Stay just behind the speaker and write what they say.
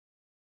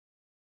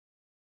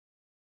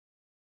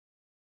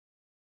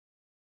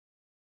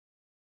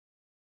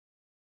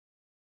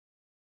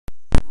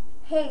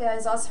Hey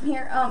guys, Awesome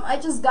here. I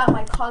just got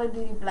my Call of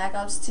Duty Black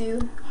Ops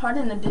 2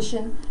 Harden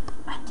Edition.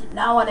 I did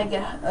not want to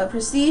get a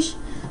Prestige.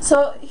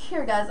 So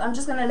here guys, I'm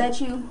just going to let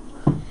you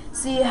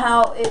see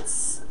how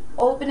it's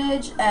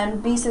openage,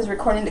 and Beast is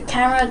recording the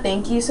camera.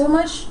 Thank you so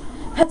much.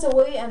 Heads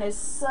away and it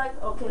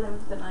sucked. Okay, let me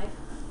get the knife.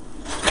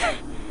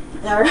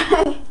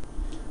 Alright.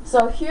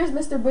 So here's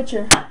Mr.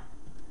 Butcher.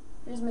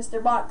 Here's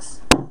Mr.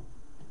 Box.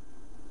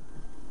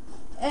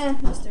 And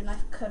Mr.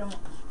 Knife cut him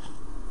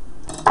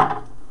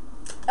up.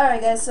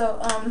 Alright guys, so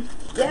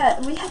yeah,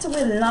 we had to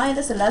wait in line.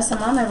 That's the last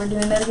time. I'm never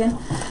doing that again.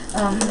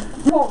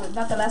 Well,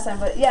 not the last time,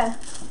 but yeah.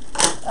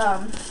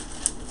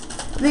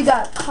 We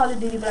got Call of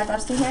Duty Black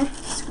Ops 2 here.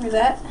 Screw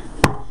that.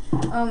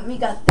 We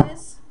got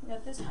this.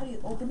 How do you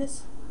open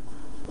this?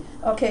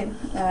 Okay,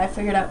 I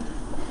figured out.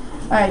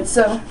 Alright,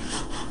 so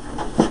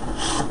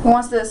who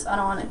wants this? I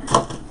don't want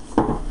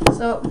it.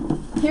 So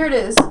here it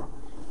is.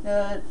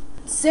 The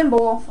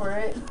symbol for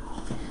it.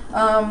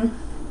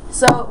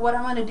 So what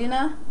I'm gonna do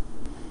now,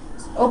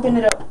 open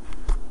it up.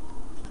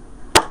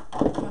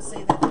 I'm gonna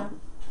say that though.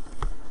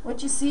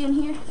 What you see in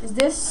here is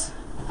this.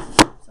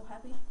 So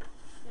happy.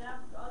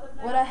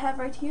 What I have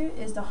right here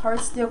is the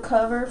hard steel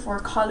cover for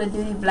Call of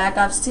Duty Black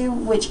Ops 2,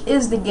 which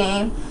is the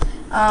game.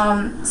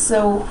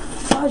 So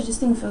gosh, this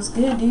thing feels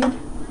good, dude.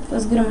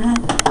 Feels good on my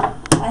hand.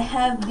 I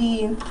have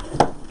the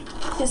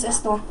 ¿Qué es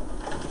esto?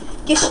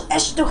 ¿Qué es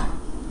esto?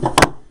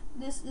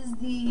 This is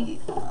the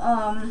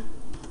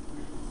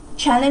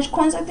challenge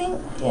coins, I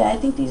think. Yeah, I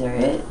think these are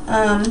it.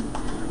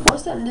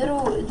 What's that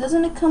little?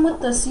 Doesn't it come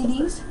with the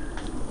CDs?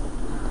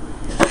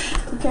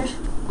 Who cares?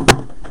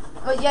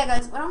 Oh yeah,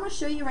 guys. What I'm gonna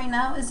show you right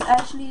now is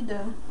actually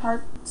the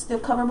hard steel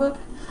cover book.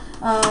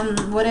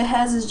 What it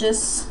has is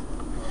just.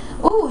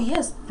 Oh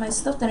yes, my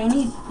stuff that I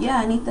need. Yeah,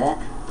 I need that.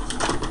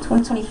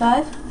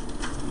 2025.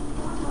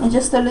 And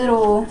just a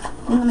little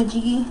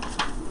thingamajiggy.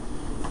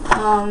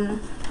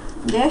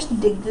 They actually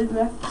did good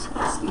graphics.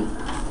 Let's see.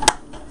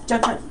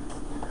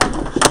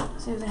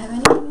 See if they have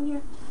anything in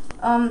here.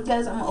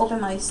 Guys, I'm gonna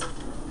open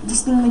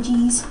these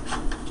thingamajiggies.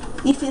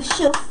 They feel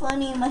so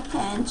funny in my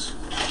hands.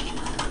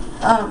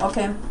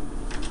 Okay.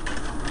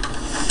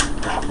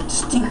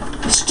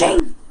 This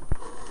thing.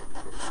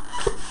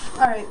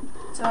 Alright,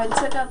 so I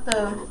took out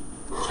the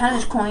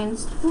challenge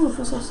coins. Ooh, it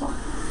feels so soft.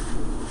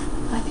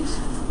 Like this.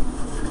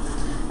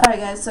 Alright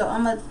guys, so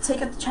I'm gonna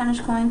take out the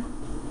challenge coin.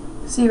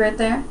 See right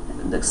there?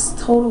 It looks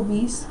total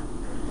beast.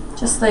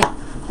 Just like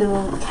the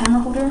little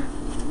camera holder.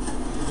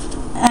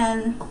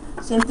 And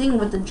same thing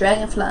with the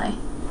dragonfly.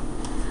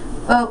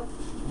 Well,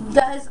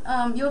 guys,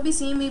 you'll be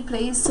seeing me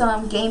play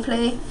some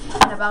gameplay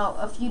in about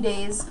a few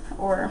days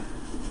or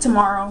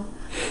tomorrow.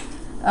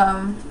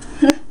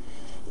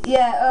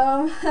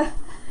 Yeah,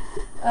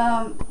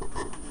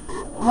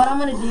 what I'm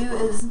gonna do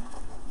is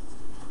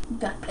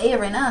gotta play it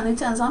right now.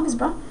 Newtown Zombies,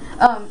 bro.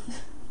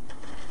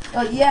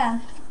 Yeah,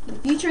 the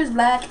future is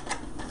black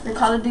for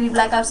Call of Duty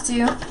Black Ops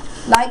 2.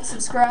 Like,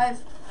 subscribe.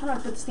 How do I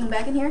put this thing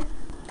back in here?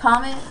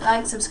 Comment,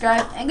 like,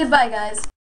 subscribe, and goodbye, guys.